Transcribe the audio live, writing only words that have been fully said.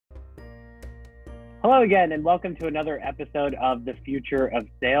Hello again, and welcome to another episode of The Future of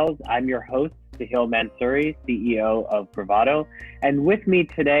Sales. I'm your host, Sahil Mansouri, CEO of Bravado. And with me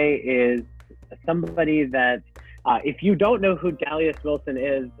today is somebody that, if you don't know who Dailius Wilson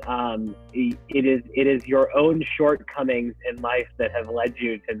is, it is your own shortcomings in life that have led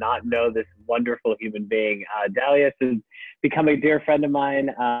you to not know this wonderful human being. Dailius has become a dear friend of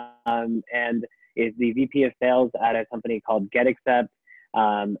mine and is the VP of Sales at a company called GetAccept.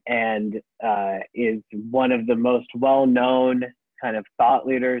 And is one of the most well-known kind of thought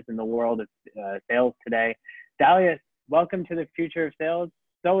leaders in the world of sales today. Dailius, welcome to the Future of Sales.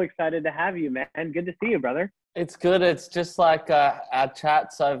 So excited to have you, man. Good to see you, brother. It's good. It's just like our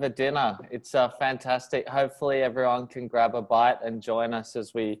chats over dinner. It's fantastic. Hopefully everyone can grab a bite and join us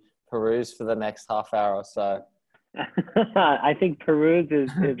as we peruse for the next half hour or so. I think peruse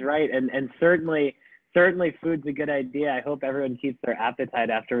is right. And certainly food's a good idea. I hope everyone keeps their appetite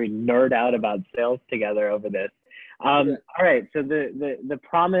after we nerd out about sales together over this. All right. So the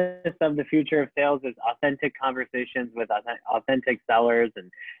promise of the Future of Sales is authentic conversations with authentic sellers.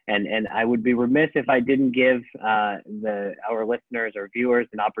 And I would be remiss if I didn't give our listeners or viewers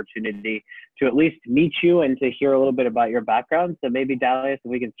an opportunity to at least meet you and to hear a little bit about your background. So maybe, Dailius, if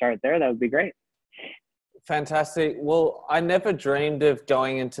we can start there, that would be great. Fantastic. Well, I never dreamed of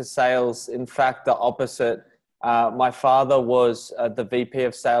going into sales. In fact, the opposite. My father was the VP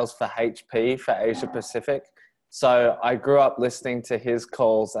of sales for HP for Asia Pacific. So I grew up listening to his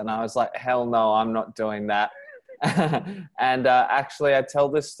calls and I was like, hell no, I'm not doing that. And actually, I tell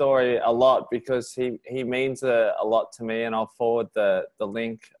this story a lot because he means a lot to me, and I'll forward the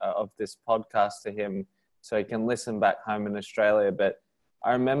link of this podcast to him so he can listen back home in Australia. But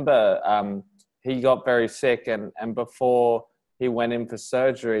I remember he got very sick, and before he went in for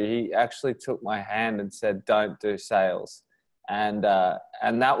surgery, he actually took my hand and said, don't do sales. And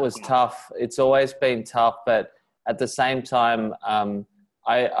that was tough. It's always been tough, but at the same time,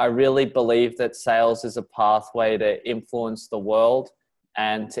 I really believe that sales is a pathway to influence the world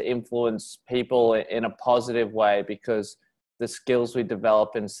and to influence people in a positive way, because the skills we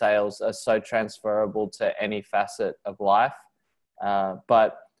develop in sales are so transferable to any facet of life.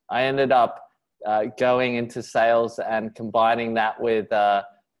 But I ended up going into sales and combining that with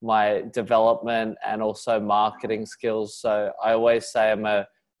my development and also marketing skills. So I always say I'm a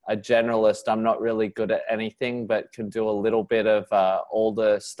generalist. I'm not really good at anything, but can do a little bit of all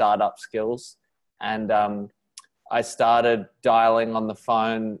the startup skills. And I started dialing on the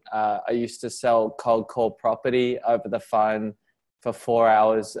phone. I used to sell cold call property over the phone for 4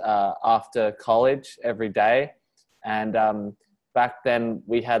 hours after college every day. And back then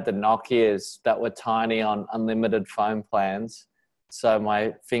we had the Nokias that were tiny on unlimited phone plans. So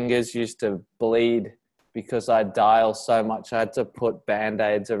my fingers used to bleed because I dial so much. I had to put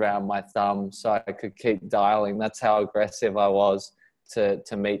Band-Aids around my thumb so I could keep dialing. That's how aggressive I was to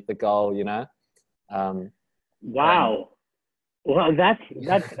meet the goal, you know? Wow. Well, that's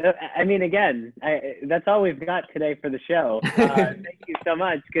I mean, again, that's all we've got today for the show. Thank you so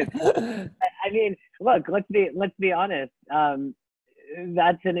much. Because I mean, look, let's be honest.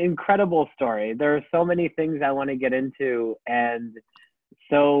 That's an incredible story. There are so many things I want to get into, and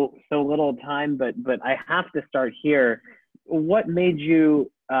so little time, but I have to start here. What made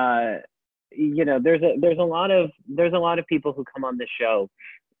you, there's a lot of people who come on the show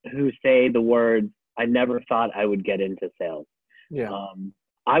who say the words, I never thought I would get into sales. Yeah.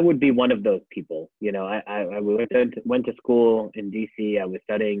 I would be one of those people. You know, I went to school in DC. I was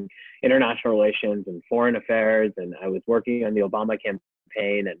studying international relations and foreign affairs, and I was working on the Obama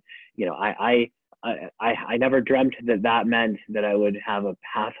campaign. And, you know, I never dreamt that meant that I would have a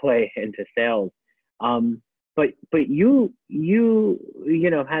pathway into sales. But you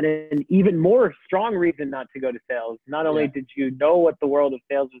had an even more strong reason not to go to sales. Not only did you know what the world of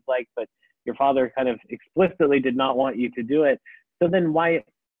sales was like, but your father kind of explicitly did not want you to do it. So then why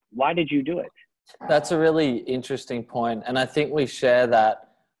did you do it? That's a really interesting point. And I think we share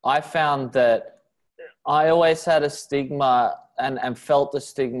that. I found that I always had a stigma and felt the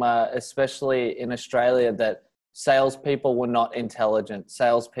stigma, especially in Australia, that salespeople were not intelligent.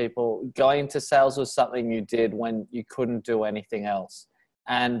 Going to sales was something you did when you couldn't do anything else.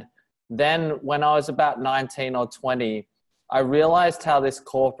 And then when I was about 19 or 20, I realized how this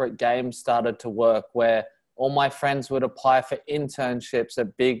corporate game started to work, where all my friends would apply for internships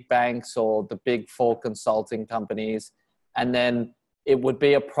at big banks or the big four consulting companies. And then it would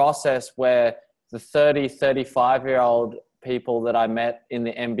be a process where the 30, 35-year-old people that I met in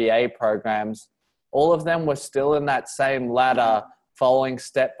the MBA programs, all of them were still in that same ladder, following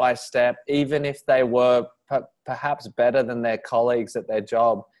step by step, even if they were perhaps better than their colleagues at their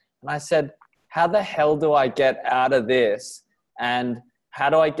job. And I said, how the hell do I get out of this? And how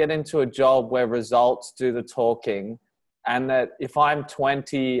do I get into a job where results do the talking? And that if I'm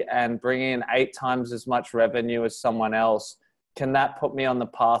 20 and bringing in 8 times as much revenue as someone else, can that put me on the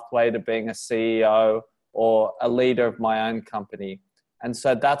pathway to being a CEO or a leader of my own company? And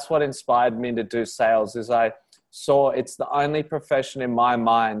so that's what inspired me to do sales, is I saw it's the only profession in my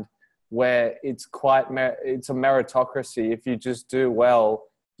mind where it's a meritocracy. If you just do well,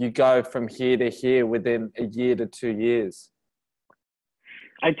 you go from here to here within a year to 2 years.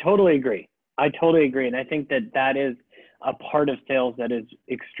 I totally agree. And I think that that is a part of sales that is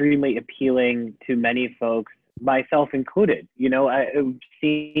extremely appealing to many folks, myself included. You know,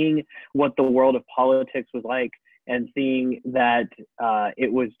 seeing what the world of politics was like and seeing that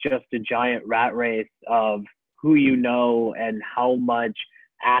it was just a giant rat race of who you know and how much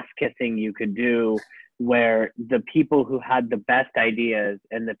ass kissing you could do, where the people who had the best ideas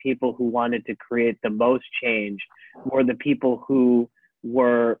and the people who wanted to create the most change were the people who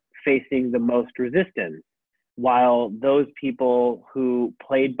were facing the most resistance, while those people who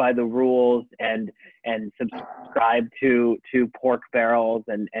played by the rules and subscribed to pork barrels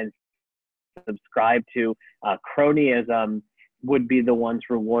and subscribed to cronyism would be the ones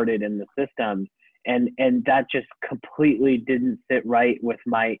rewarded in the system. And that just completely didn't sit right with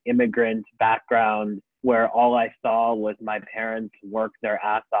my immigrant background, where all I saw was my parents work their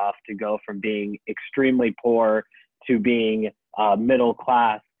ass off to go from being extremely poor to being middle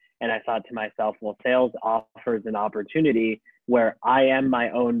class. And I thought to myself, well, sales offers an opportunity where I am my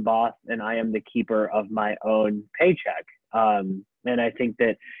own boss and I am the keeper of my own paycheck. And I think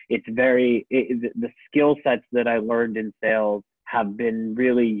that the skill sets that I learned in sales have been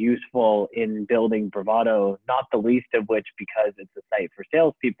really useful in building Bravado, not the least of which because it's a site for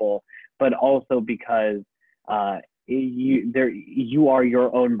salespeople, but also because you are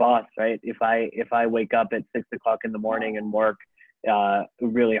your own boss, right? If I wake up at 6 o'clock in the morning and work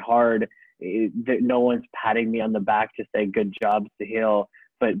really hard, no one's patting me on the back to say good job, Sahil,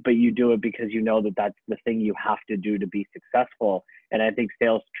 but you do it because you know that that's the thing you have to do to be successful. And I think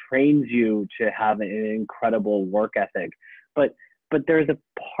sales trains you to have an incredible work ethic. But there's a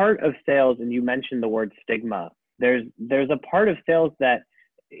part of sales, and you mentioned the word stigma. There's a part of sales that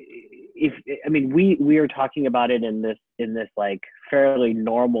we are talking about it in this like fairly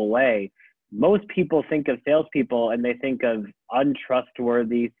normal way. Most people think of salespeople and they think of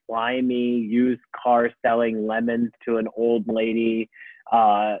untrustworthy, slimy, used car selling lemons to an old lady,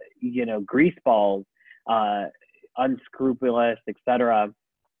 grease balls, unscrupulous, etc.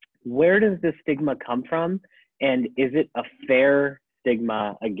 Where does this stigma come from? And is it a fair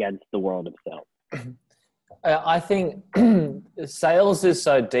stigma against the world of sales? I think sales is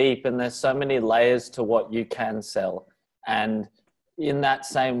so deep and there's so many layers to what you can sell. And in that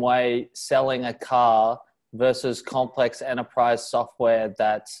same way, selling a car versus complex enterprise software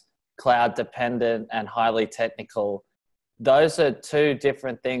that's cloud dependent and highly technical, those are two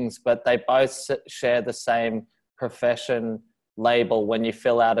different things, but they both share the same profession label. When you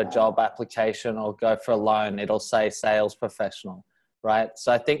fill out a job application or go for a loan, it'll say sales professional, right?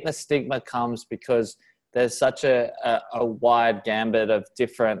 So I think the stigma comes because there's such a wide gambit of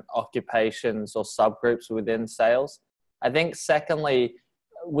different occupations or subgroups within sales. I think secondly,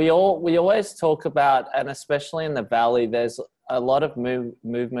 we always talk about, and especially in the Valley, there's a lot of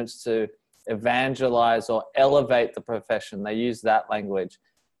movements to evangelize or elevate the profession. They use that language.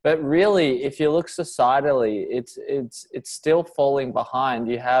 But really, if you look societally, it's still falling behind.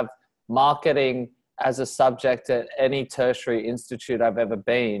 You have marketing as a subject at any tertiary institute I've ever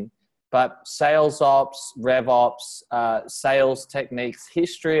been, but sales ops, rev ops, sales techniques,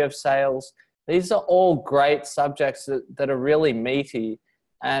 history of sales, these are all great subjects that are really meaty.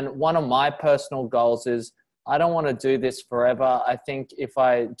 And one of my personal goals is I don't want to do this forever. I think if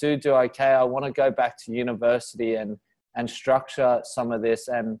I do okay, I want to go back to university and structure some of this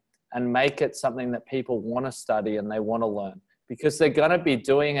and make it something that people want to study and they want to learn, because they're going to be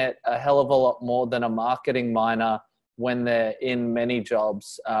doing it a hell of a lot more than a marketing minor when they're in many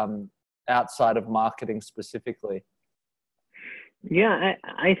jobs outside of marketing specifically. Yeah,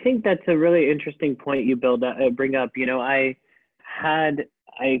 I think that's a really interesting point you bring up. You know, I had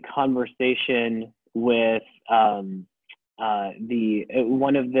a conversation with one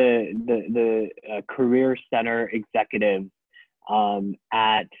of the career center executives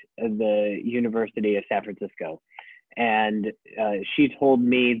at the University of San Francisco, and she told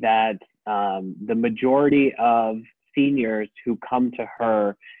me that the majority of seniors who come to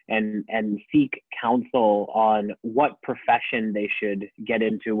her and seek counsel on what profession they should get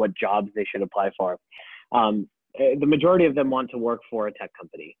into, what jobs they should apply for, the majority of them want to work for a tech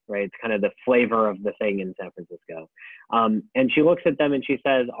company, right? It's kind of the flavor of the thing in San Francisco. And she looks at them and she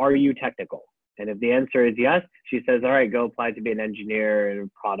says, "Are you technical?" And if the answer is yes, she says, "All right, go apply to be an engineer in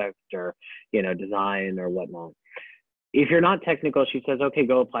product or, design or whatnot." If you're not technical, she says, "Okay,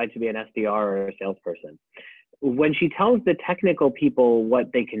 go apply to be an SDR or a salesperson." When she tells the technical people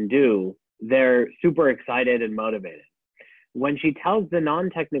what they can do, they're super excited and motivated. When she tells the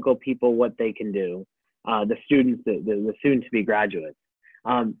non-technical people what they can do, the students, the soon-to-be graduates,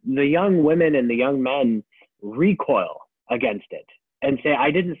 the young women and the young men recoil against it and say,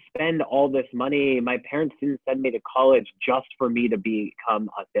 "I didn't spend all this money. My parents didn't send me to college just for me to become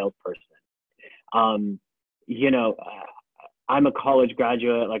a salesperson. I'm a college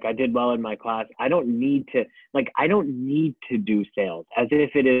graduate. Like, I did well in my class. I don't need to do sales," as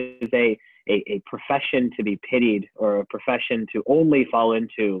if it is a profession to be pitied or a profession to only fall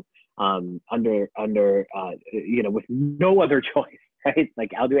into with no other choice, right?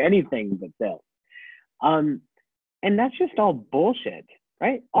 Like, I'll do anything but sales. And that's just all bullshit,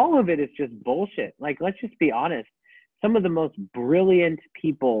 right? All of it is just bullshit. Like, let's just be honest. Some of the most brilliant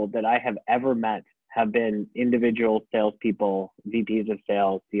people that I have ever met have been individual salespeople, VPs of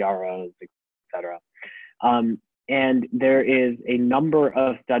sales, CROs, etc. And there is a number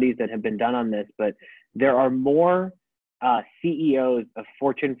of studies that have been done on this, but there are more CEOs of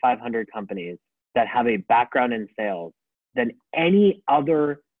Fortune 500 companies that have a background in sales than any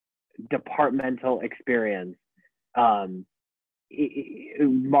other departmental experience,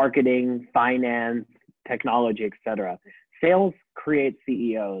 marketing, finance, technology, etc. Sales creates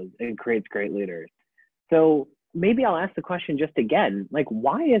CEOs and creates great leaders. So maybe I'll ask the question just again, like,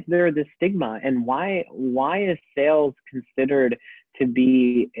 why is there this stigma, and why is sales considered to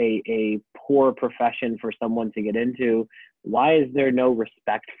be a poor profession for someone to get into? Why is there no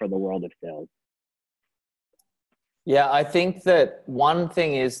respect for the world of sales? Yeah, I think that one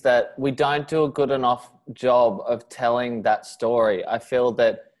thing is that we don't do a good enough job of telling that story. I feel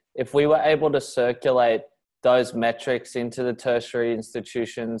that if we were able to circulate those metrics into the tertiary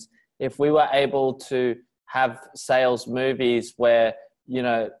institutions, if we were able to have sales movies where,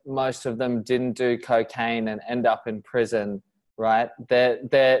 most of them didn't do cocaine and end up in prison, right?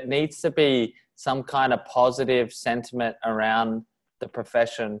 There needs to be some kind of positive sentiment around the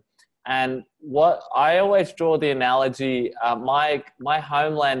profession. And what I always draw the analogy, my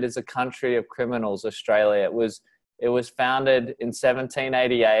homeland is a country of criminals, Australia. It was founded in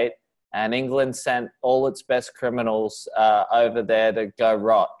 1788. And England sent all its best criminals over there to go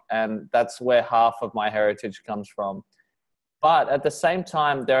rot. And that's where half of my heritage comes from. But at the same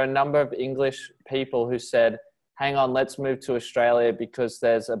time, there are a number of English people who said, hang on, let's move to Australia because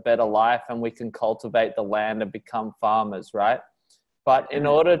there's a better life and we can cultivate the land and become farmers, right? But in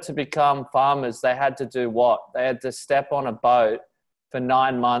order to become farmers, they had to do what? They had to step on a boat for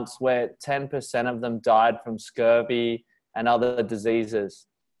 9 months where 10% of them died from scurvy and other diseases.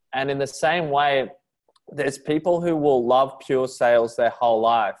 And in the same way, there's people who will love pure sales their whole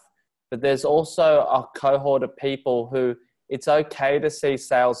life, but there's also a cohort of people who it's okay to see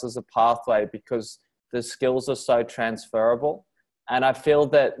sales as a pathway because the skills are so transferable. And I feel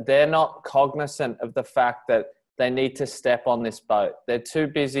that they're not cognizant of the fact that they need to step on this boat. They're too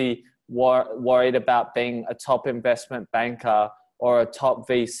busy worried about being a top investment banker or a top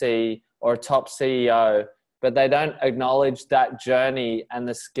VC or a top CEO, but they don't acknowledge that journey and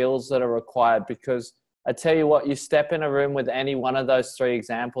the skills that are required. Because I tell you what, you step in a room with any one of those three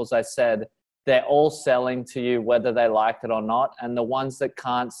examples I said, they're all selling to you whether they like it or not. And the ones that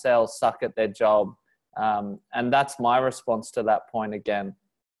can't sell suck at their job. And that's my response to that point again.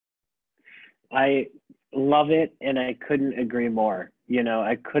 I love it. And I couldn't agree more.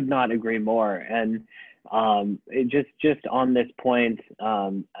 I could not agree more. And just on this point,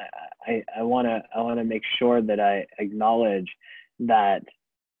 I want to make sure that I acknowledge that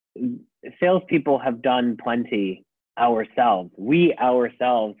salespeople have done plenty ourselves. We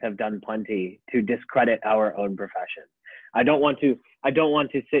ourselves have done plenty to discredit our own profession. I don't want to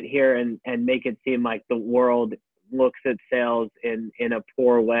sit here and make it seem like the world looks at sales in a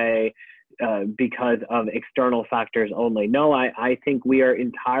poor way because of external factors only. No, I think we are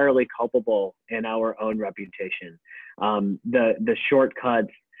entirely culpable in our own reputation. The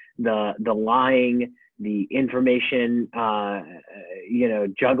shortcuts, the lying, the information,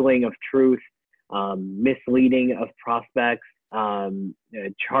 juggling of truth, misleading of prospects,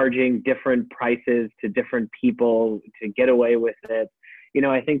 charging different prices to different people to get away with it.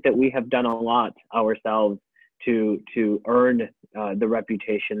 I think that we have done a lot ourselves to earn the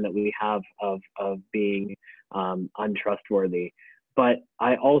reputation that we have of being untrustworthy. but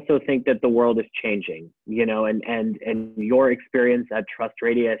I also think that the world is changing, you know, and your experience at Trust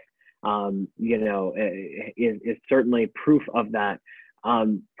Radius, you know, is certainly proof of that.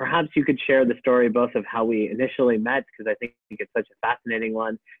 Perhaps you could share the story both of how we initially met, because I think it's such a fascinating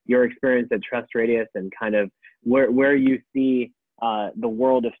one, your experience at Trust Radius, and kind of where you see the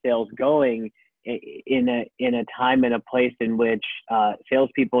world of sales going in a time and a place in which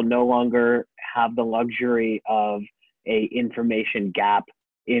salespeople no longer have the luxury of a information gap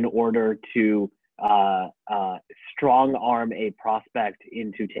in order to strong arm a prospect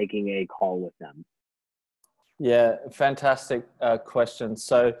into taking a call with them. Yeah, fantastic question.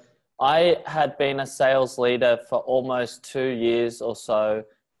 So I had been a sales leader for almost 2 years or so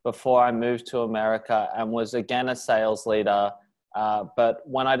before I moved to America, and was again a sales leader. But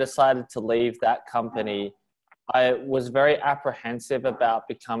when I decided to leave that company, I was very apprehensive about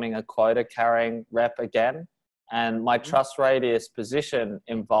becoming a quota carrying rep again. And my Trust Radius position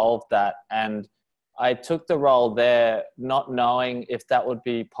involved that. And I took the role there not knowing if that would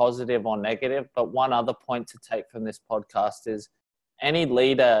be positive or negative. But one other point to take from this podcast is any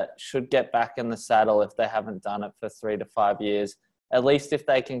leader should get back in the saddle if they haven't done it for 3 to 5 years. At least if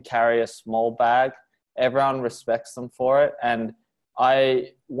they can carry a small bag, everyone respects them for it. And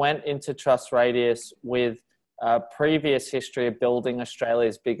I went into Trust Radius with a previous history of building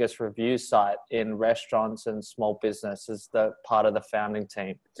Australia's biggest review site in restaurants and small business as the part of the founding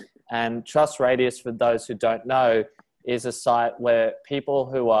team. And Trust Radius, for those who don't know, is a site where people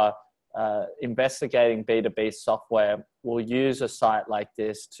who are investigating B2B software will use a site like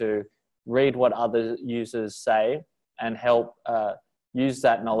this to read what other users say and help use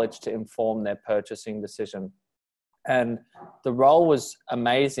that knowledge to inform their purchasing decision. And the role was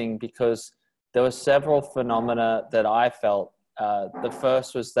amazing because there were several phenomena that I felt. The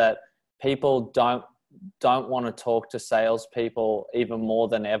first was that people don't want to talk to salespeople even more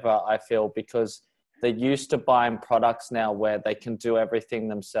than ever, I feel, because they're used to buying products now where they can do everything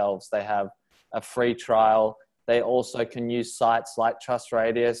themselves. They have a free trial. They also can use sites like Trust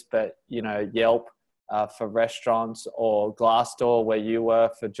Radius, but, you know, Yelp for restaurants, or Glassdoor where you were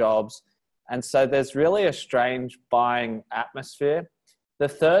for jobs. And so there's really a strange buying atmosphere. The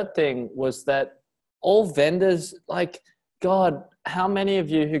third thing was that all vendors, like, God, how many of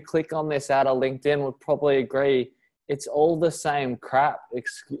you who click on this out of LinkedIn would probably agree it's all the same crap,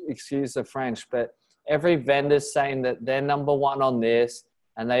 excuse the French, but every vendor's saying that they're number one on this,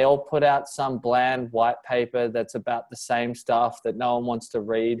 and they all put out some bland white paper that's about the same stuff that no one wants to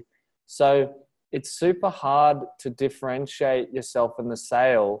read. So it's super hard to differentiate yourself in the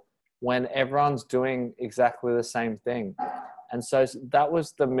sale when everyone's doing exactly the same thing. And so that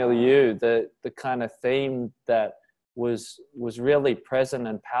was the milieu, the kind of theme that was really present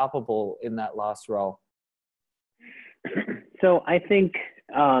and palpable in that last role. So I think,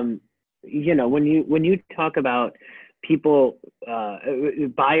 you know, when you talk about people,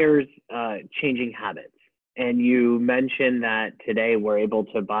 buyers changing habits, and you mentioned that today we're able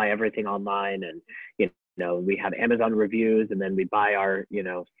to buy everything online, and, you know, we have Amazon reviews, and then we buy our, you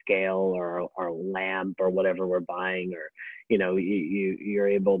know, scale or our lamp or whatever we're buying, or, you know, you're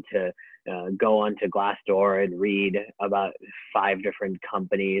able to go onto Glassdoor and read about 5 different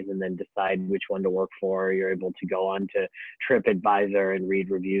companies and then decide which one to work for. You're able to go on to TripAdvisor and read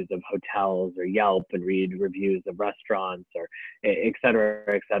reviews of hotels, or Yelp and read reviews of restaurants, or et cetera,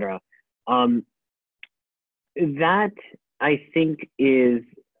 et cetera. That, I think, is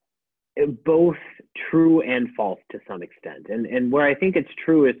both true and false to some extent. And where I think it's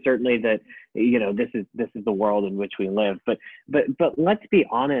true is certainly that, you know, this is the world in which we live. But let's be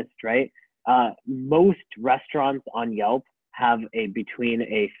honest, right? Most restaurants on Yelp have between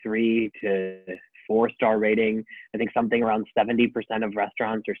a 3 to 4 star rating. I think something around 70% of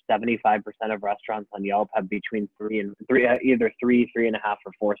restaurants, or 75% of restaurants on Yelp have between either 3, 3.5,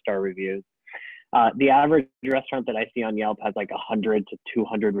 or 4 star reviews. The average restaurant that I see on Yelp has like 100 to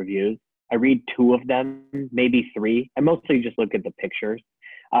 200 reviews. I read 2 of them, maybe 3. I mostly just look at the pictures.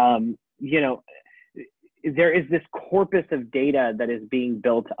 You know, there is this corpus of data that is being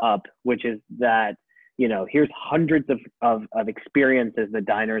built up, which is that, you know, here's hundreds of experiences that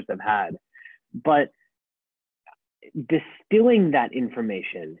diners have had. But distilling that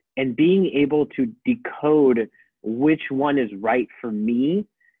information and being able to decode which one is right for me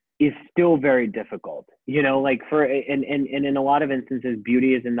is still very difficult, you know, like and in a lot of instances,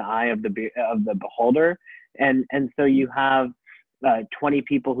 beauty is in the eye of the beholder. And so you have 20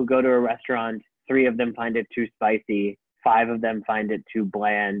 people who go to a restaurant, 3 of them find it too spicy, 5 of them find it too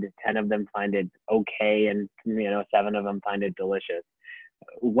bland, 10 of them find it okay, and, you know, 7 of them find it delicious.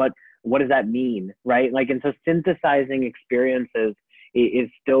 What does that mean, right? Like, and so synthesizing experiences is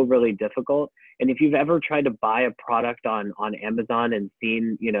still really difficult. And if you've ever tried to buy a product on Amazon and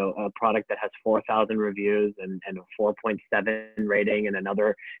seen, you know, a product that has 4,000 reviews and a 4.7 rating, and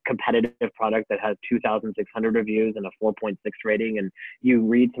another competitive product that has 2,600 reviews and a 4.6 rating, and you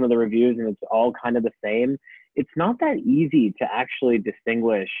read some of the reviews and it's all kind of the same, it's not that easy to actually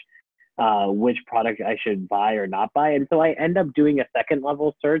distinguish which product I should buy or not buy. And so I end up doing a second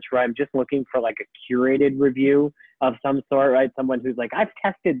level search where I'm just looking for like a curated review of some sort, right? Someone who's like, I've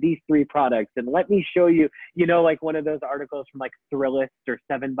tested these 3 products and let me show you, you know, like one of those articles from like Thrillist or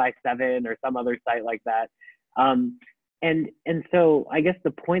 7x7 or some other site like that. And so I guess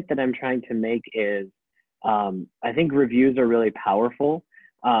the point that I'm trying to make is, I think reviews are really powerful.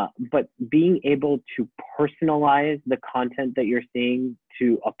 But being able to personalize the content that you're seeing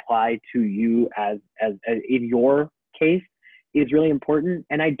to apply to you as in your case is really important.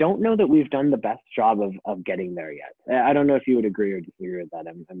 And I don't know that we've done the best job of getting there yet. I don't know if you would agree or disagree with that.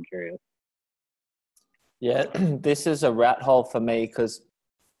 I'm curious. Yeah, this is a rat hole for me, because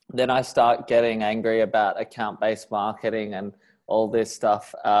then I start getting angry about account-based marketing and all this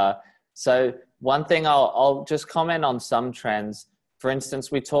stuff. So one thing I'll just comment on some trends. For instance,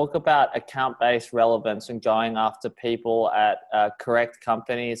 we talk about account-based relevance and going after people at correct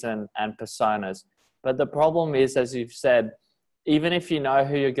companies and personas. But the problem is, as you've said, even if you know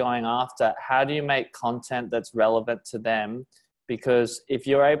who you're going after, how do you make content that's relevant to them? Because if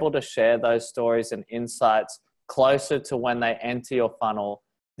you're able to share those stories and insights closer to when they enter your funnel,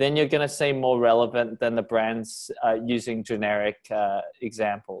 then you're going to seem more relevant than the brands using generic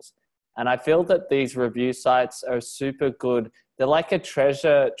examples. And I feel that these review sites are super good. They're like a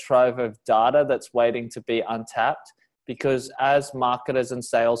treasure trove of data that's waiting to be untapped, because as marketers and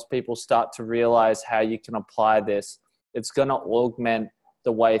salespeople start to realize how you can apply this, it's going to augment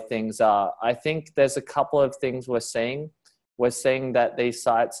the way things are. I think there's a couple of things we're seeing. We're seeing that these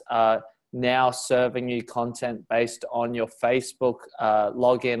sites are now serving you content based on your Facebook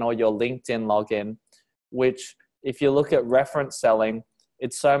login or your LinkedIn login, which if you look at reference selling,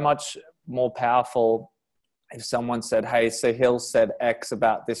 it's so much more powerful if someone said, hey, Sahil said X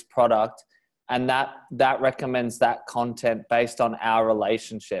about this product, and that recommends that content based on our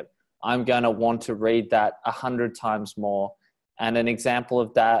relationship. I'm going to want to read that 100 times more. And an example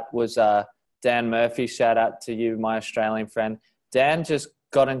of that was Dan Murphy. Shout out to you, my Australian friend. Dan just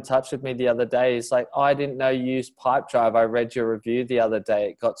got in touch with me the other day. He's like, oh, I didn't know you used Pipedrive. I read your review the other day.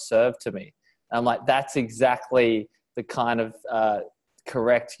 It got served to me. And I'm like, that's exactly the kind of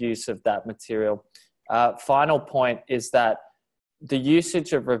correct use of that material. Final point is that the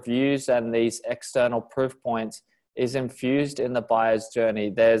usage of reviews and these external proof points is infused in the buyer's journey.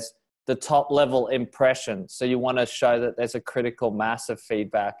 There's the top level impression. So you want to show that there's a critical mass of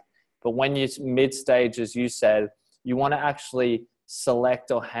feedback. But when you're mid-stage, as you said, you want to actually select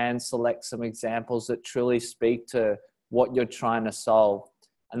or hand select some examples that truly speak to what you're trying to solve.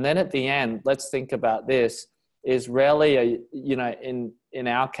 And then at the end, let's think about this, is rarely, in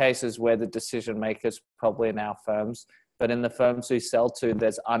our cases where the decision makers probably in our firms, but in the firms we sell to,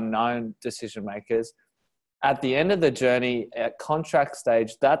 there's unknown decision makers. At the end of the journey, at contract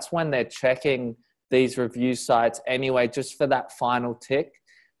stage, that's when they're checking these review sites anyway, just for that final tick.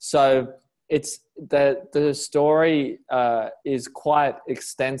 So it's the story is quite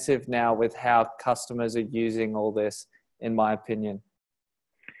extensive now with how customers are using all this, in my opinion.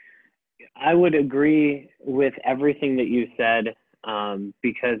 I would agree with everything that you said,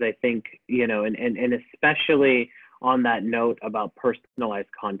 because I think, and especially on that note about personalized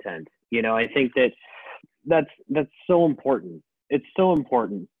content, I think that's so important. It's so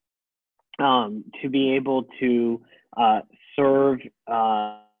important to be able to serve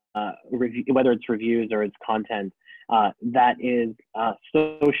review, whether it's reviews or it's content that is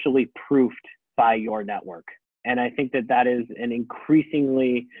socially proofed by your network. And I think that is an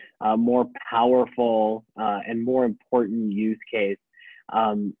increasingly more powerful and more important use case.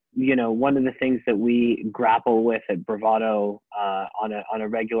 One of the things that we grapple with at Bravado on a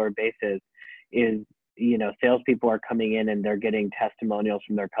regular basis is, salespeople are coming in and they're getting testimonials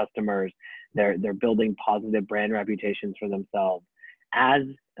from their customers. They're building positive brand reputations for themselves. As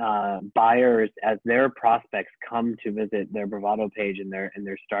buyers, as their prospects come to visit their Bravado page and they're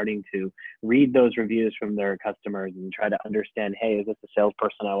starting to read those reviews from their customers and try to understand, hey, is this a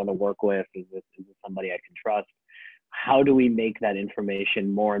salesperson I want to work with? Is this somebody I can trust? How do we make that information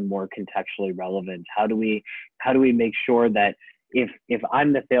more and more contextually relevant? How do we make sure that if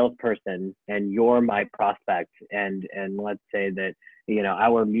I'm the salesperson and you're my prospect, and let's say that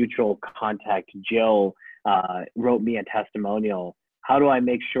our mutual contact Jill wrote me a testimonial, how do I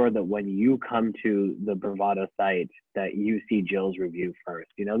make sure that when you come to the Bravado site that you see Jill's review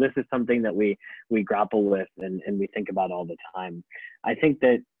first? You know, this is something that we grapple with and we think about all the time. I think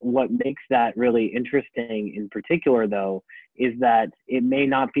that what makes that really interesting in particular, though, is that it may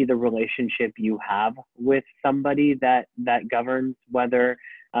not be the relationship you have with somebody that governs whether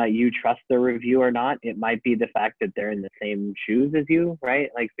you trust the review or not. It might be the fact that they're in the same shoes as you,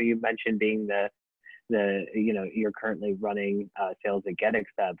 right? Like, so you mentioned being you're currently running sales at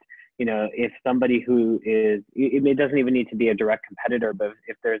GetAccept. You know, if somebody who is, it doesn't even need to be a direct competitor, but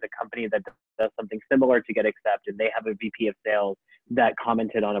if there's a company that does something similar to GetAccept and they have a VP of sales that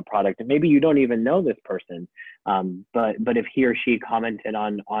commented on a product, and maybe you don't even know this person, but if he or she commented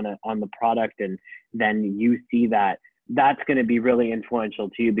on the product, and then you see that, that's going to be really influential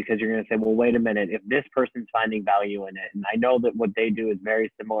to you, because you're going to say, well, wait a minute, if this person's finding value in it, and I know that what they do is very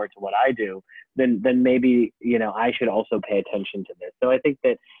similar to what I do, then maybe, you know, I should also pay attention to this. So I think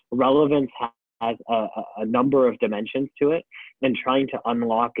that relevance has a number of dimensions to it, and trying to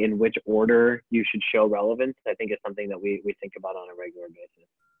unlock in which order you should show relevance, I think, is something that we think about on a regular basis.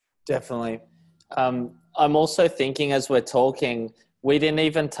 Definitely. I'm also thinking, as we're talking, we didn't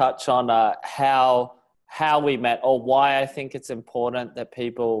even touch on how we met, or why I think it's important that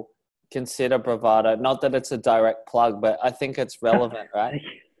people consider Bravado. Not that it's a direct plug, but I think it's relevant, right?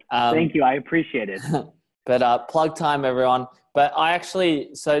 Thank you. I appreciate it. But plug time, everyone. But I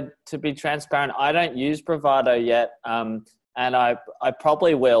actually, so to be transparent, I don't use Bravado yet, and I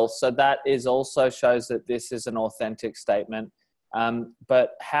probably will. So that is also shows that this is an authentic statement.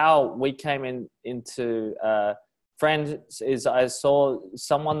 But how we came into friends is I saw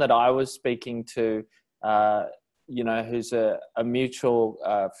someone that I was speaking to, who's a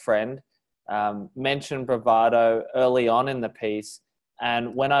mutual friend, mentioned Bravado early on in the piece.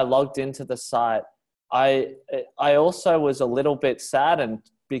 And when I logged into the site, I also was a little bit saddened,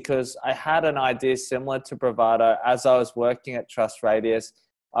 because I had an idea similar to Bravado as I was working at Trust Radius.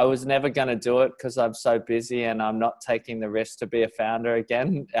 I was never going to do it because I'm so busy and I'm not taking the risk to be a founder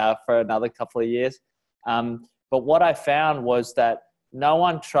again for another couple of years. But what I found was that no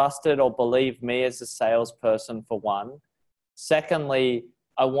one trusted or believed me as a salesperson, for one. Secondly,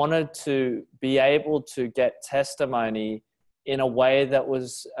 I wanted to be able to get testimony in a way that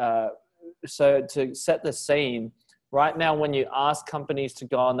was, so to set the scene, right now when you ask companies to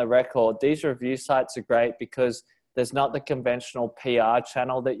go on the record, these review sites are great because there's not the conventional PR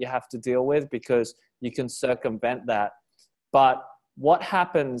channel that you have to deal with, because you can circumvent that. But what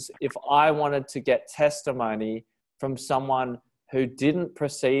happens if I wanted to get testimony from someone who didn't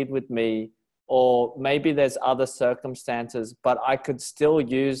proceed with me, or maybe there's other circumstances, but I could still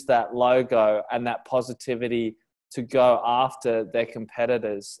use that logo and that positivity to go after their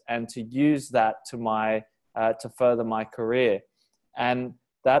competitors and to use that to further my career? And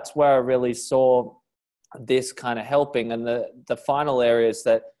that's where I really saw this kind of helping. And the final area is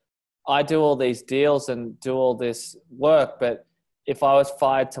that I do all these deals and do all this work, but if I was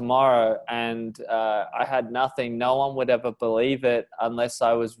fired tomorrow and I had nothing, no one would ever believe it unless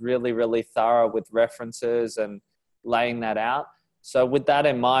I was really, really thorough with references and laying that out. So with that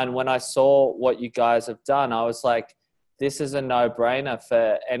in mind, when I saw what you guys have done, I was like, this is a no-brainer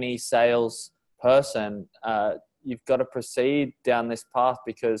for any sales person. You've got to proceed down this path,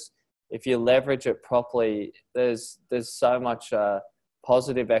 because if you leverage it properly, there's so much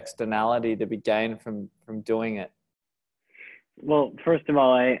positive externality to be gained from doing it. Well, first of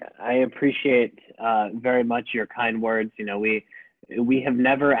all, I appreciate very much your kind words. You know, we have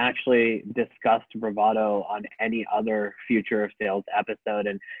never actually discussed Bravado on any other Future of Sales episode,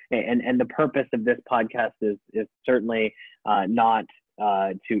 and the purpose of this podcast is certainly not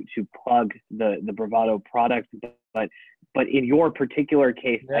to plug the Bravado product, but in your particular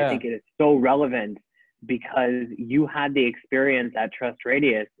case, yeah. I think it is so relevant because you had the experience at Trust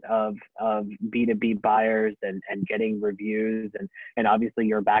Radius of B2B buyers and getting reviews, and obviously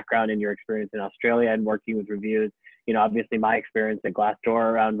your background and your experience in Australia and working with reviews, you know, obviously my experience at Glassdoor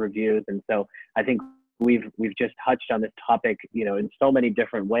around reviews. And so I think we've just touched on this topic, you know, in so many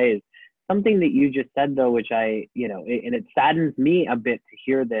different ways. Something that you just said though, which and it saddens me a bit to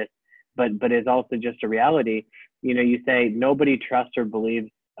hear this, but is also just a reality. You know, you say nobody trusts or believes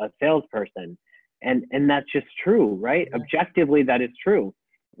a salesperson. And that's just true, right? Yeah. Objectively, that is true.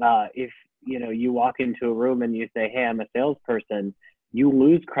 If, you walk into a room and you say, hey, I'm a salesperson, you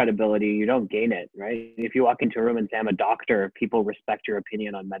lose credibility, you don't gain it, right? If you walk into a room and say, I'm a doctor, people respect your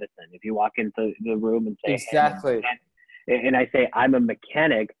opinion on medicine. If you walk into the room and say, exactly, hey, and I say, I'm a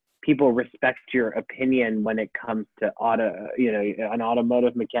mechanic, people respect your opinion when it comes to an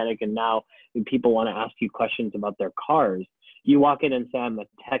automotive mechanic. And now people want to ask you questions about their cars. you walk in and say, I'm a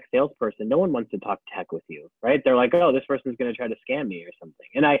tech salesperson. No one wants to talk tech with you, right? They're like, oh, this person's going to try to scam me or something.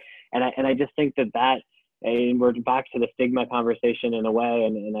 And I just think that, and we're back to the stigma conversation in a way.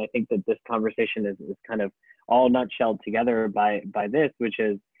 And I think that this conversation is kind of all nutshelled together by this, which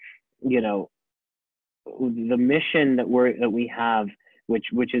is, the mission that we have,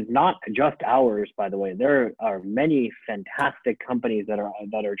 which is not just ours, by the way. There are many fantastic companies that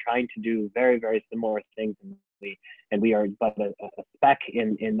are trying to do very, very similar things, and we are but a speck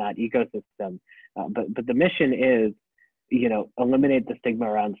in that ecosystem. But the mission is, eliminate the stigma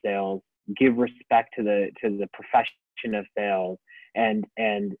around sales, give respect to the profession of sales, and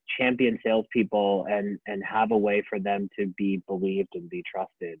champion salespeople, and have a way for them to be believed and be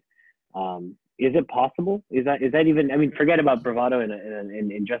trusted. Is it possible? Is that even, I mean, forget about Bravado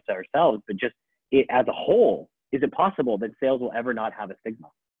and just ourselves, but just it as a whole, is it possible that sales will ever not have a stigma?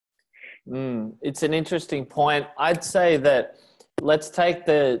 It's an interesting point. I'd say that let's take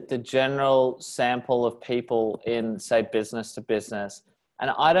the general sample of people in, say, business to business. And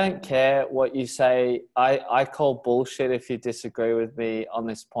I don't care what you say. I call bullshit if you disagree with me on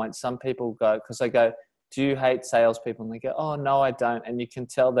this point. Some people go, because I go, do you hate salespeople? And they go, oh, no, I don't. And you can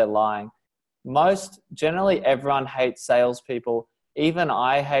tell they're lying. Generally everyone hates salespeople. Even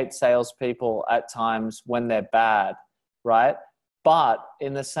I hate salespeople at times when they're bad, right? But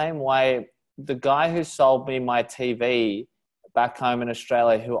in the same way, the guy who sold me my TV back home in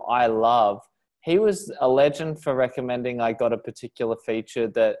Australia, who I love, he was a legend for recommending I got a particular feature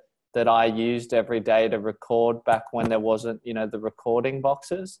that I used every day to record back when there wasn't, the recording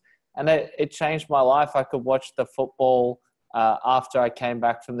boxes. And it changed my life. I could watch the football after I came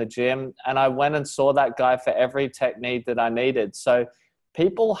back from the gym, and I went and saw that guy for every technique that I needed. So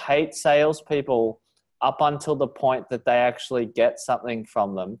people hate salespeople up until the point that they actually get something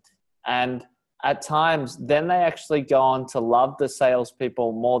from them. And at times, then they actually go on to love the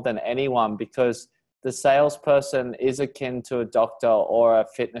salespeople more than anyone, because the salesperson is akin to a doctor or a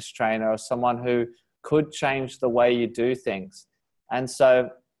fitness trainer or someone who could change the way you do things. And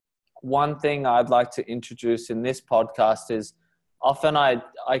so one thing I'd like to introduce in this podcast is, often I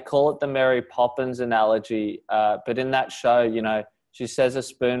call it the Mary Poppins analogy, but in that show, she says a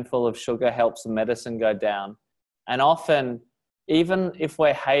spoonful of sugar helps the medicine go down. And often, even if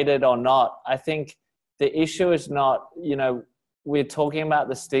we're hated or not, I think the issue is not, we're talking about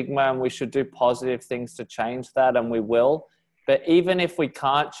the stigma and we should do positive things to change that, and we will. But even if we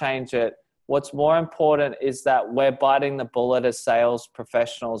can't change it, what's more important is that we're biting the bullet as sales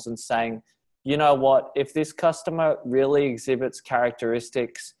professionals and saying, you know what, if this customer really exhibits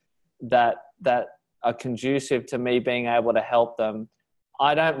characteristics that are conducive to me being able to help them,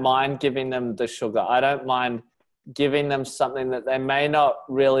 I don't mind giving them the sugar. I don't mind giving them something that they may not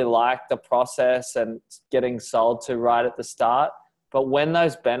really like the process and getting sold to right at the start. But when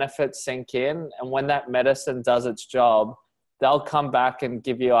those benefits sink in and when that medicine does its job, they'll come back and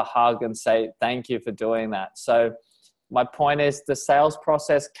give you a hug and say, thank you for doing that. So my point is, the sales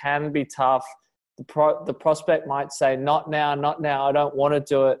process can be tough. The prospect might say, not now, I don't want to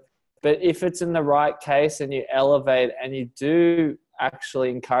do it. But if it's in the right case and you elevate and you do actually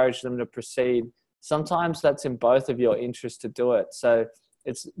encourage them to proceed, sometimes that's in both of your interests to do it. So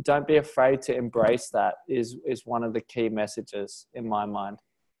don't be afraid to embrace that is one of the key messages in my mind.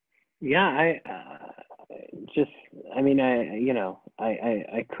 Yeah,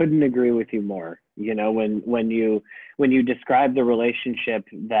 I couldn't agree with you more. When you describe the relationship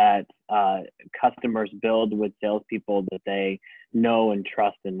that customers build with salespeople that they know and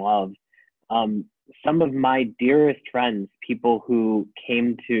trust and love, some of my dearest friends, people who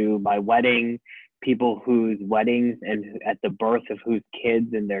came to my wedding, people whose weddings and at the birth of whose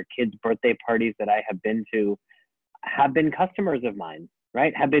kids and their kids' birthday parties that I have been to, have been customers of mine.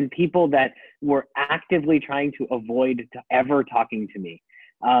 Right? Have been people that were actively trying to avoid ever talking to me,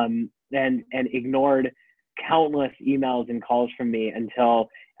 and ignored countless emails and calls from me until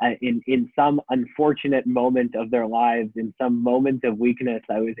in some unfortunate moment of their lives, in some moment of weakness,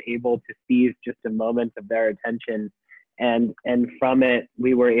 I was able to seize just a moment of their attention. And from it,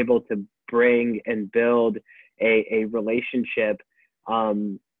 we were able to bring and build a relationship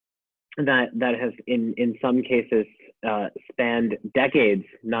that has in some cases spanned decades,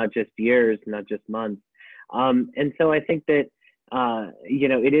 not just years, not just months. And so I think that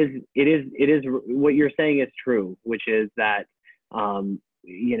it is what you're saying is true, which is that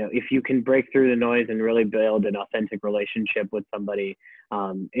if you can break through the noise and really build an authentic relationship with somebody,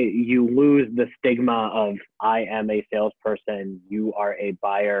 you lose the stigma of, I am a salesperson, you are a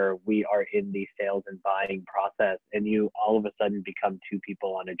buyer, we are in the sales and buying process, and you all of a sudden become two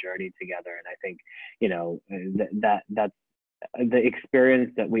people on a journey together. And I think, that's the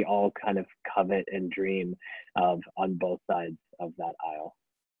experience that we all kind of covet and dream of on both sides of that aisle.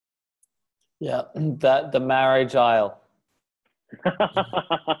 Yeah, the marriage aisle.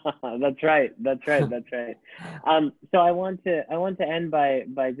 That's right. So I want to end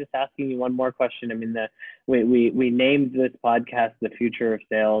by just asking you one more question. I mean, we named this podcast "The Future of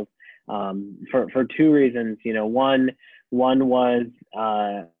Sales" for two reasons. You know, one was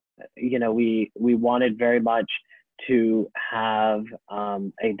you know, we wanted very much to have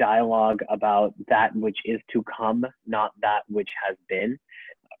a dialogue about that which is to come, not that which has been,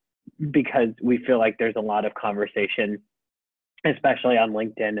 because we feel like there's a lot of conversation, especially on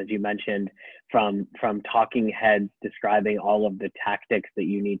LinkedIn, as you mentioned, from talking heads describing all of the tactics that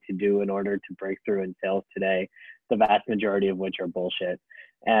you need to do in order to break through in sales today, the vast majority of which are bullshit.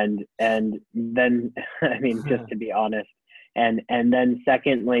 And then, I mean, just to be honest, and then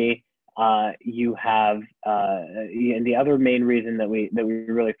secondly, you have, and the other main reason that we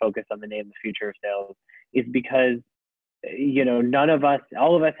really focus on the name "The Future of Sales" is because, you know,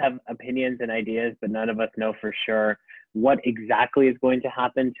 all of us have opinions and ideas, but none of us know for sure what exactly is going to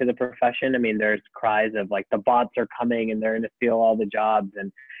happen to the profession. I mean, there's cries of like the bots are coming and they're going to steal all the jobs,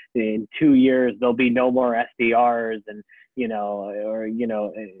 and in 2 years there'll be no more SDRs, and you know, or you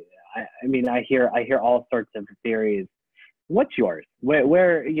know, I mean, I hear all sorts of theories. What's yours?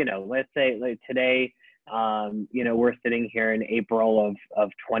 Where you know, let's say like today, you know, we're sitting here in April of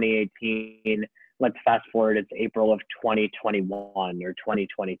 2018. Let's fast forward, it's April of 2021 or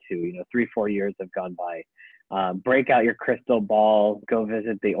 2022. You know, 3-4 years have gone by. Break out your crystal ball, go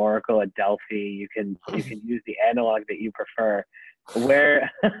visit the Oracle at Delphi. You can use the analog that you prefer.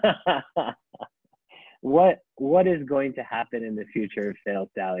 Where what is going to happen in the future of sales,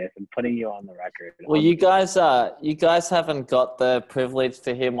 Dailius? I'm putting you on the record. Well, you guys haven't got the privilege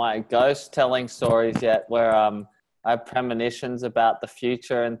to hear my ghost telling stories yet, where I have premonitions about the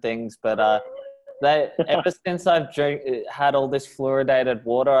future and things. But ever since I've had all this fluoridated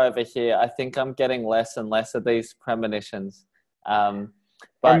water over here, I think I'm getting less and less of these premonitions. But,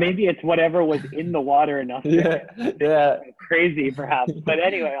 or maybe it's whatever was in the water enough. Yeah. Crazy, perhaps. But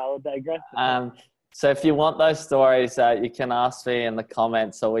anyway, I'll digress. So if you want those stories, you can ask me in the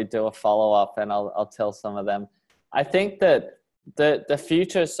comments, or we do a follow-up and I'll tell some of them. I think that the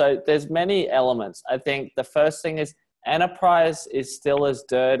future, so there's many elements. I think the first thing is enterprise is still as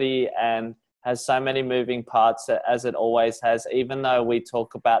dirty and has so many moving parts as it always has, even though we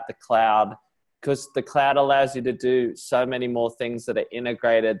talk about the cloud, because the cloud allows you to do so many more things that are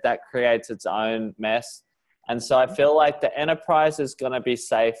integrated. That creates its own mess. And so I feel like the enterprise is going to be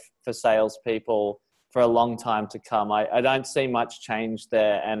safe for salespeople for a long time to come. I don't see much change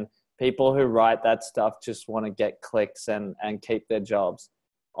there. And people who write that stuff just want to get clicks and keep their jobs.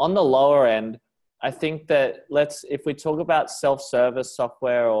 On the lower end, I think that if we talk about self-service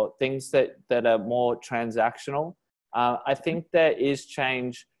software or things that are more transactional, I think there is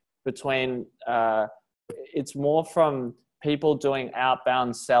change between, it's more from people doing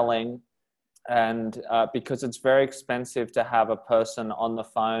outbound selling, and because it's very expensive to have a person on the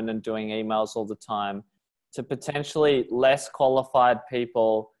phone and doing emails all the time, to potentially less qualified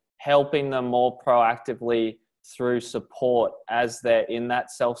people helping them more proactively through support as they're in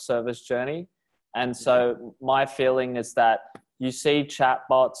that self-service journey. And so my feeling is that you see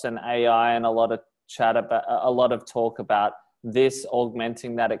chatbots and AI and a lot of talk about this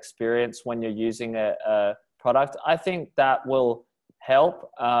augmenting that experience when you're using a product. I think that will help,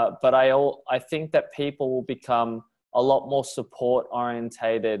 but I think that people will become a lot more support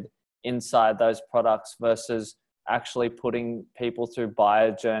orientated inside those products versus actually putting people through buyer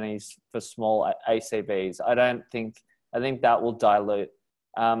journeys for small ACVs. I think that will dilute.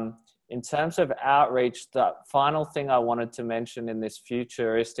 In terms of outreach, the final thing I wanted to mention in this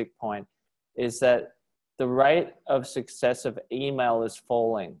futuristic point is that the rate of success of email is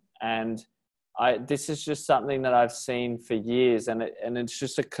falling. And this is just something that I've seen for years, and it's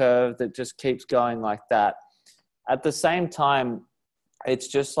just a curve that just keeps going like that. At the same time, it's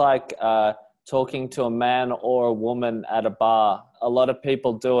just like talking to a man or a woman at a bar. A lot of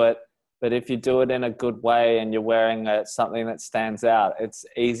people do it, but if you do it in a good way and you're wearing something that stands out, it's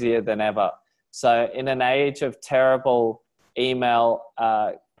easier than ever. So in an age of terrible email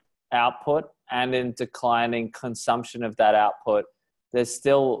output and in declining consumption of that output, there's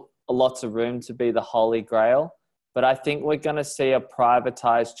still lots of room to be the holy grail. But I think we're going to see a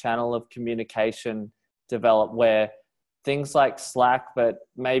privatized channel of communication develop where things like Slack, but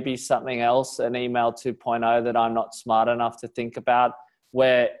maybe something else, an email 2.0 that I'm not smart enough to think about,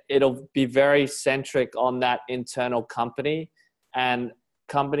 where it'll be very centric on that internal company, and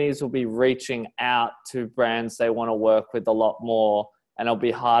companies will be reaching out to brands they want to work with a lot more, and it'll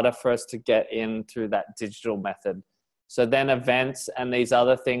be harder for us to get in through that digital method. So then events and these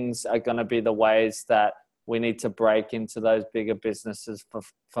other things are going to be the ways that we need to break into those bigger businesses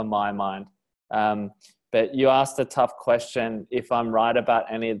for my mind. But you asked a tough question. If I'm right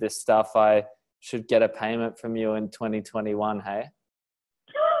about any of this stuff, I should get a payment from you in 2021, hey?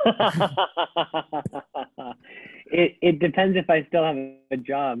 It depends if I still have a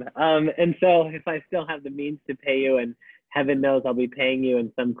job. And so if I still have the means to pay you, and heaven knows I'll be paying you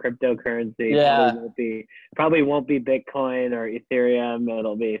in some cryptocurrency. Yeah. Probably won't be Bitcoin or Ethereum.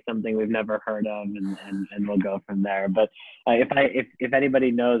 It'll be something we've never heard of, and we'll go from there. But if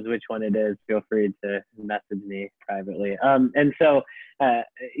anybody knows which one it is, feel free to message me privately. And so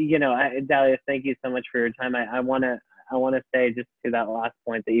Dailius, thank you so much for your time. I want to say just to that last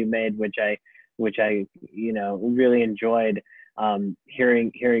point that you made, which I really enjoyed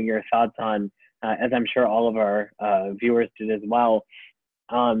hearing your thoughts on, as I'm sure all of our viewers did as well.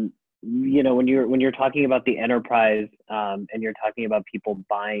 When you're talking about the enterprise, and you're talking about people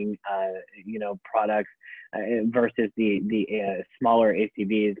buying products versus the smaller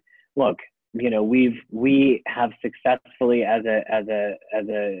ACVs. Look, we have successfully as a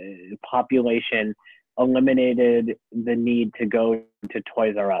population eliminated the need to go to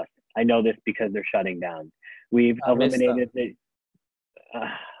Toys R Us. I know this because they're shutting down. We've eliminated the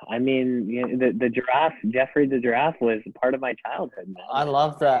giraffe, Jeffrey the giraffe, was part of my childhood, man. I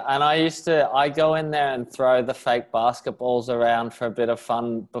love that. And I go in there and throw the fake basketballs around for a bit of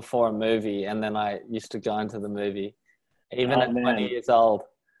fun before a movie. And then I used to go into the movie, even at 20 years old.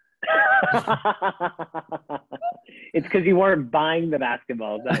 It's because you weren't buying the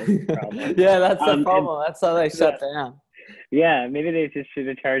basketballs. That was the problem. Yeah, that's the problem. That's how they shut down. Yeah, maybe they just should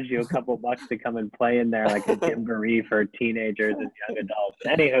have charged you a couple bucks to come and play in there, like a jamboree for teenagers and young adults.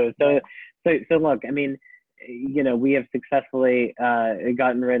 Anywho, so look, I mean, we have successfully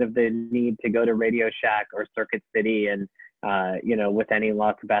gotten rid of the need to go to Radio Shack or Circuit City, and with any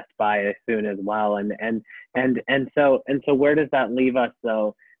luck, Best Buy soon as well. And so where does that leave us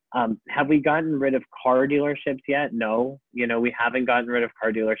though? Have we gotten rid of car dealerships yet? No, we haven't gotten rid of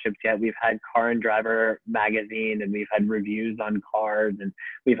car dealerships yet. We've had Car and Driver magazine, and we've had reviews on cars, and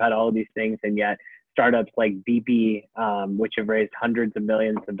we've had all of these things. And yet startups like BP, which have raised hundreds of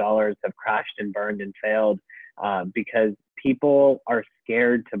millions of dollars, have crashed and burned and failed because people are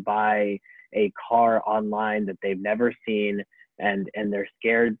scared to buy a car online that they've never seen. And they're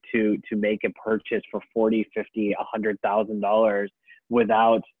scared to make a purchase for $40,000, $50,000, $100,000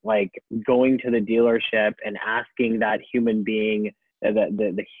 without like going to the dealership and asking that human being,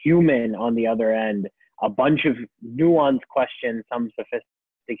 the human on the other end, a bunch of nuanced questions, some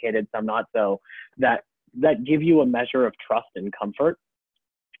sophisticated, some not so, that give you a measure of trust and comfort.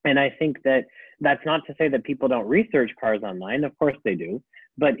 And I think that that's not to say that people don't research cars online. Of course they do.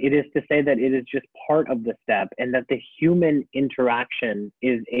 But it is to say that it is just part of the step, and that the human interaction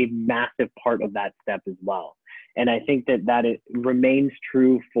is a massive part of that step as well. And I think that it remains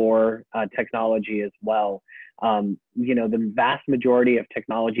true for technology as well. The vast majority of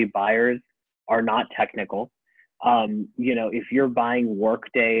technology buyers are not technical. If you're buying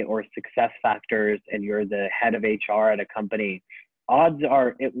Workday or SuccessFactors and you're the head of HR at a company, odds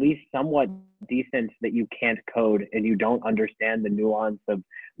are at least somewhat decent that you can't code and you don't understand the nuance of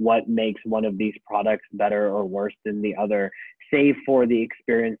what makes one of these products better or worse than the other, save for the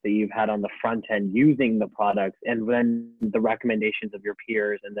experience that you've had on the front end using the products, and then the recommendations of your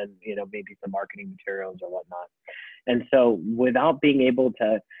peers, and then maybe some marketing materials or whatnot. And so without being able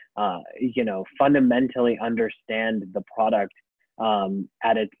to fundamentally understand the product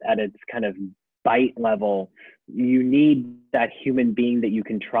at its kind of bite level, you need that human being that you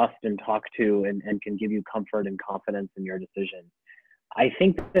can trust and talk to and can give you comfort and confidence in your decision. I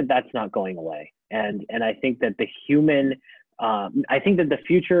think that that's not going away. And I think that the human, I think that the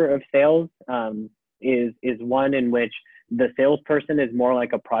future of sales is one in which the salesperson is more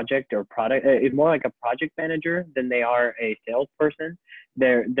like a project manager than they are a salesperson.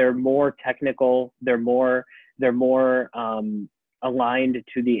 They're more technical. They're more aligned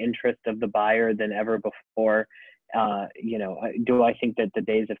to the interest of the buyer than ever before. Do I think that the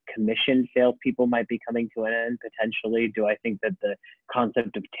days of commissioned salespeople might be coming to an end? Potentially. Do I think that the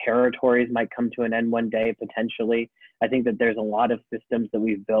concept of territories might come to an end one day? Potentially. I think that there's a lot of systems that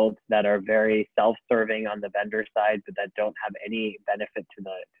we've built that are very self-serving on the vendor side, but that don't have any benefit to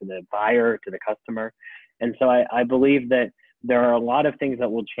the buyer, to the customer. And so I believe that there are a lot of things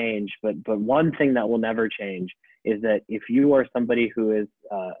that will change, but one thing that will never change is that if you are somebody who is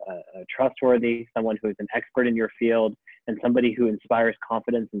trustworthy, someone who is an expert in your field, and somebody who inspires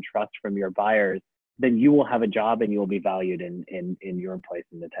confidence and trust from your buyers, then you will have a job and you will be valued in your place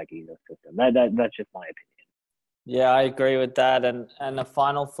in the tech ecosystem. That's just my opinion. Yeah, I agree with that. And the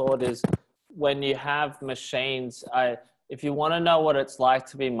final thought is, when you have machines, if you want to know what it's like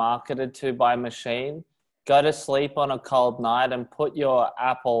to be marketed to by a machine, go to sleep on a cold night and put your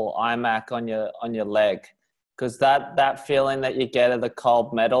Apple iMac on your leg, because that feeling that you get of the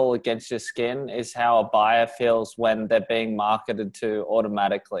cold metal against your skin is how a buyer feels when they're being marketed to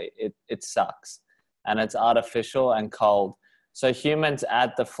automatically. It sucks, and it's artificial and cold. So humans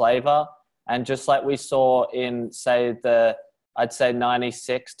add the flavor. And just like we saw in, say, I'd say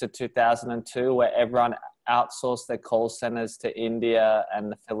 96 to 2002, where everyone outsourced their call centers to India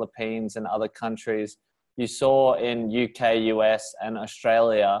and the Philippines and other countries, you saw in UK, US, and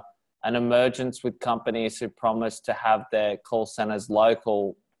Australia an emergence with companies who promised to have their call centers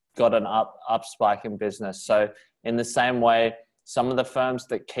local, got an up spike in business. So in the same way, some of the firms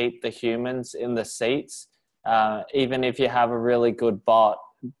that keep the humans in the seats, even if you have a really good bot,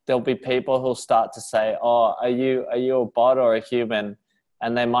 there'll be people who'll start to say, oh, are you a bot or a human?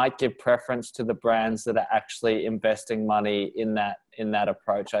 And they might give preference to the brands that are actually investing money in that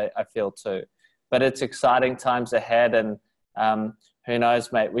approach, I feel too. But it's exciting times ahead, and who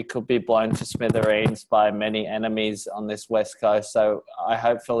knows, mate, we could be blown to smithereens by many enemies on this West Coast. So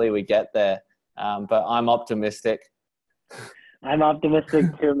hopefully we get there, but I'm optimistic. I'm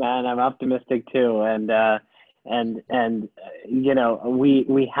optimistic too, man. I'm optimistic too. And you know,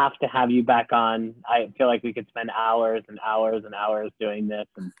 we have to have you back on. I feel like we could spend hours and hours and hours doing this,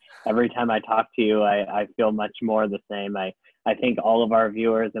 and every time I talk to you, I feel much more the same. I think all of our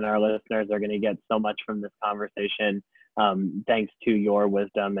viewers and our listeners are going to get so much from this conversation, thanks to your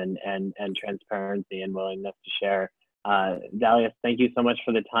wisdom and transparency and willingness to share. Dailius, thank you so much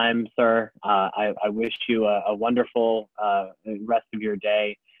for the time, sir. I wish you a wonderful rest of your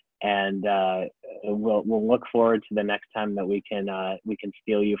day. And we'll look forward to the next time that we can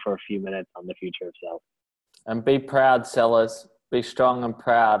steal you for a few minutes on the future of sales. And be proud, sellers. Be strong and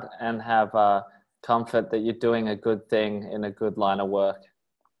proud, and have comfort that you're doing a good thing in a good line of work.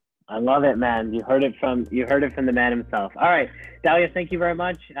 I love it, man. You heard it from the man himself. All right, Dailius, thank you very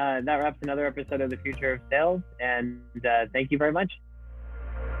much. That wraps another episode of the Future of Sales, and thank you very much.